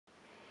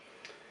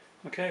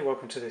Okay,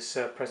 welcome to this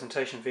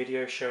presentation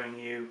video showing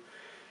you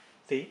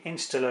the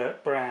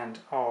InstAlert brand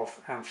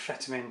of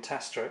amphetamine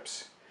test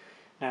strips.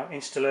 Now,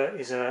 InstAlert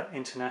is an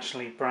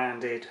internationally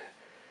branded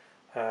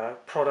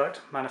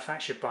product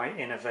manufactured by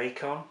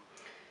Innovacon.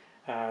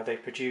 They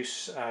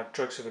produce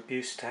drugs of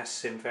abuse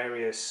tests in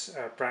various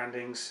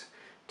brandings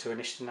to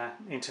an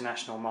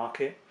international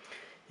market.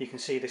 You can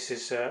see this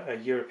is a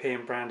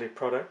European branded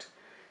product,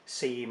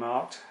 CE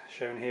marked,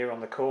 shown here on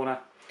the corner.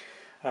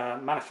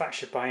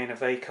 Manufactured by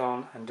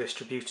Innovacon and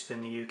distributed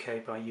in the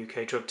UK by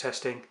UK Drug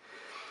Testing.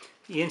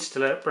 The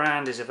InstAlert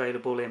brand is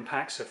available in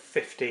packs of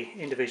 50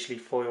 individually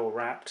foil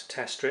wrapped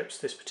test strips.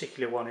 This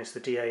particular one is the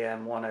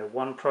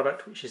DAM-101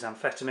 product, which is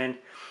amphetamine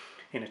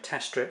in a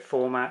test strip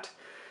format.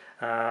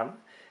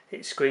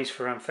 It screens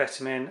for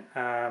amphetamine,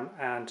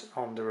 and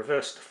on the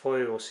reverse of the foil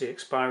you'll see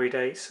expiry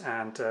dates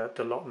and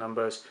the lot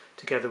numbers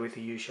together with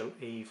the usual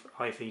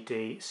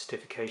IVD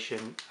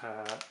certification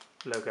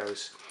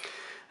logos.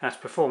 Now, to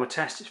perform a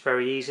test, it's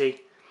very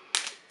easy.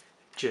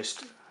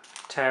 Just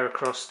tear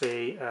across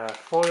the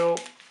foil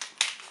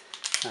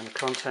and the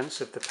contents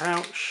of the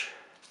pouch.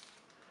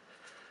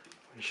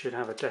 We should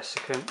have a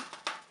desiccant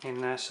in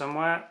there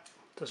somewhere.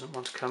 Doesn't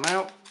want to come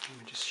out. Let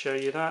me just show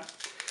you that.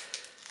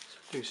 So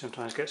I do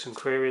sometimes get some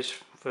queries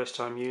from first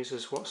time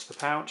users. What's the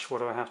pouch? What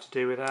do I have to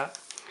do with that?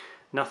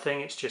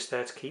 Nothing, it's just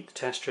there to keep the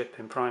test strip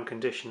in prime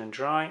condition and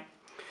dry.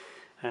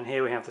 And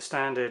here we have the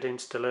standard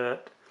InstAlert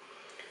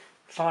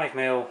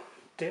 5mm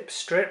dip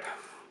strip.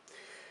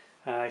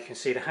 You can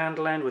see the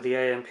handle end with the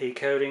AMP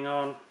coding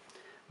on,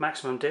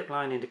 maximum dip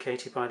line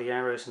indicated by the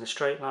arrows in the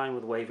straight line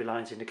with wavy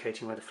lines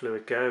indicating where the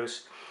fluid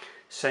goes.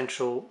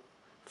 Central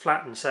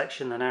flattened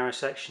section, the narrow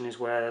section, is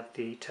where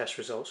the test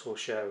results will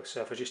show.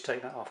 So if I just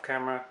take that off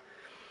camera,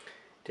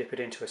 dip it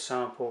into a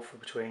sample for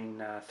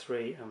between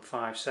 3 and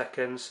 5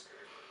 seconds.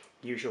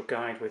 Usual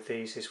guide with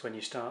these is when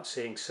you start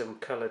seeing some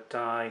coloured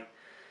dye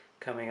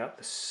coming up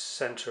the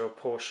central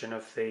portion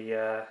of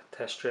the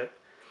test strip.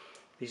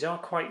 These are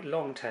quite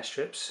long test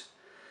strips,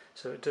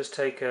 so it does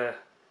take a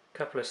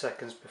couple of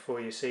seconds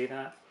before you see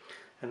that,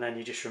 and then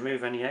you just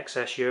remove any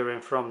excess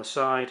urine from the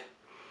side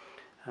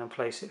and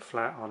place it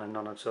flat on a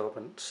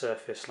non-absorbent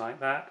surface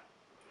like that.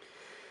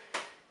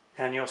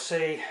 And you'll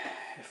see,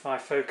 if I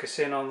focus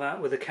in on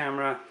that with the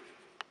camera,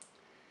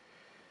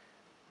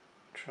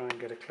 try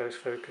and get a close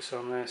focus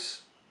on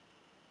this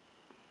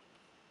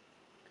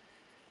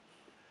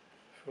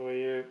for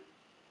you.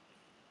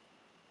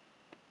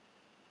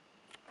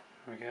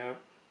 There we go.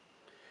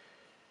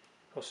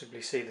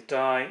 Possibly see the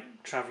dye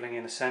travelling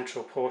in the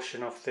central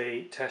portion of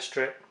the test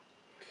strip.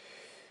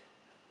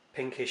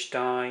 Pinkish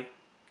dye,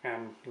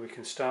 and we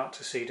can start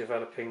to see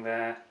developing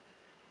there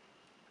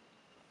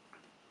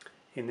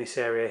in this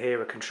area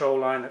here a control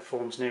line that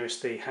forms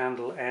nearest the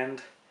handle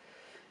end,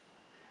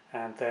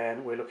 and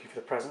then we're looking for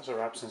the presence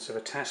or absence of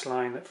a test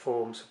line that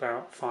forms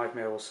about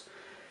 5mm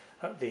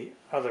at the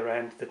other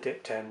end, the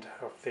dipped end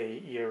of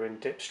the urine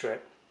dip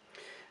strip.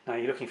 Now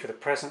you're looking for the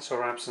presence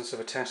or absence of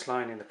a test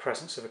line in the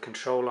presence of a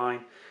control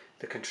line.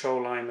 The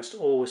control line must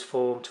always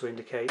form to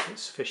indicate that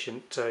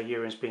sufficient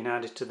urine has been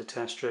added to the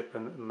test strip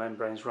and that the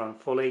membranes run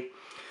fully.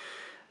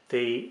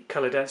 The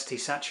colour density,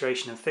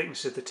 saturation and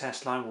thickness of the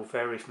test line will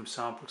vary from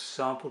sample to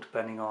sample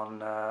depending on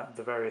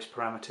the various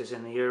parameters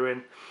in the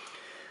urine.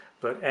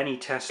 But any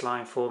test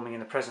line forming in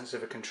the presence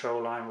of a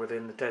control line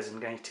within the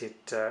designated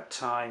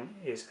time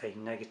is a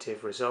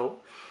negative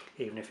result,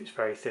 even if it's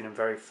very thin and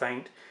very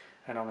faint.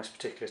 And on this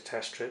particular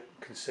test strip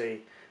you can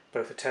see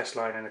both the test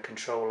line and the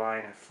control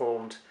line have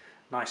formed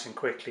nice and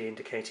quickly,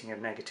 indicating a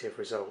negative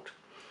result.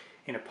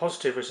 In a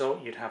positive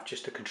result you'd have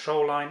just a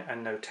control line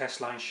and no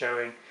test line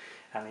showing,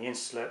 and the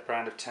InstAlert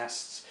brand of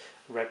tests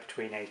read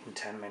between 8 and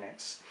 10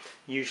 minutes.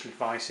 Usual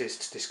advice is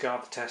to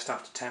discard the test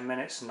after 10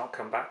 minutes and not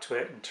come back to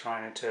it and try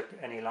and interpret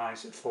any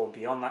lines that form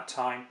beyond that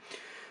time.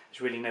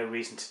 There's really no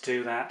reason to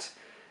do that.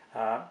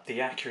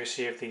 The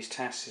accuracy of these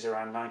tests is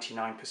around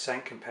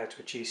 99% compared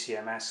to a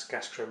GCMS,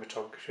 gas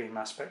chromatography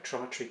mass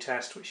spectrometry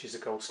test, which is the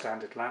gold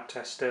standard lab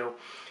test still.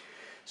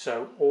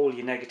 So all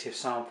your negative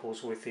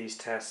samples with these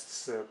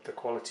tests, the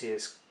quality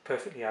is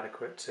perfectly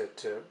adequate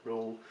to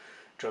rule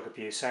drug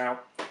abuse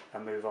out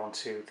and move on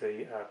to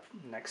the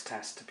next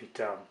test to be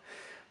done.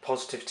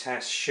 Positive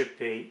tests should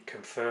be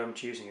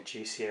confirmed using a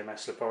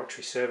GCMS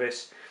laboratory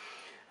service.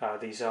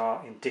 These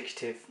are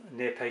indicative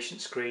near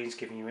patient screens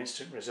giving you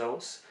instant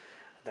results.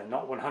 They're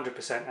not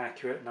 100%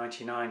 accurate.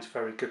 99 is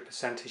very good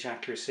percentage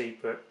accuracy,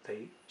 but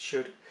they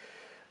should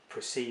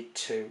proceed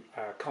to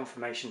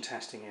confirmation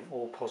testing in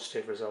all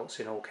positive results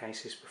in all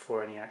cases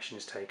before any action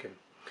is taken.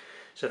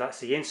 So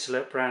that's the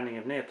InstAlert branding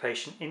of near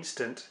patient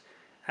instant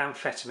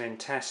amphetamine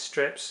test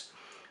strips,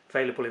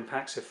 available in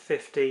packs of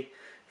 50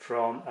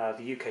 from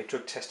the UK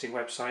Drug Testing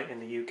website in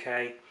the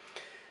UK,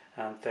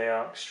 and they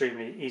are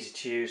extremely easy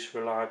to use,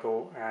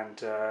 reliable and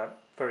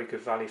very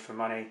good value for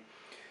money.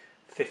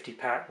 50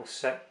 pack will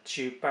set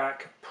you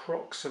back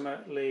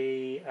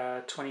approximately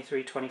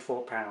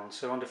 £23–24,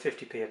 so under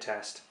 50p a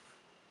test.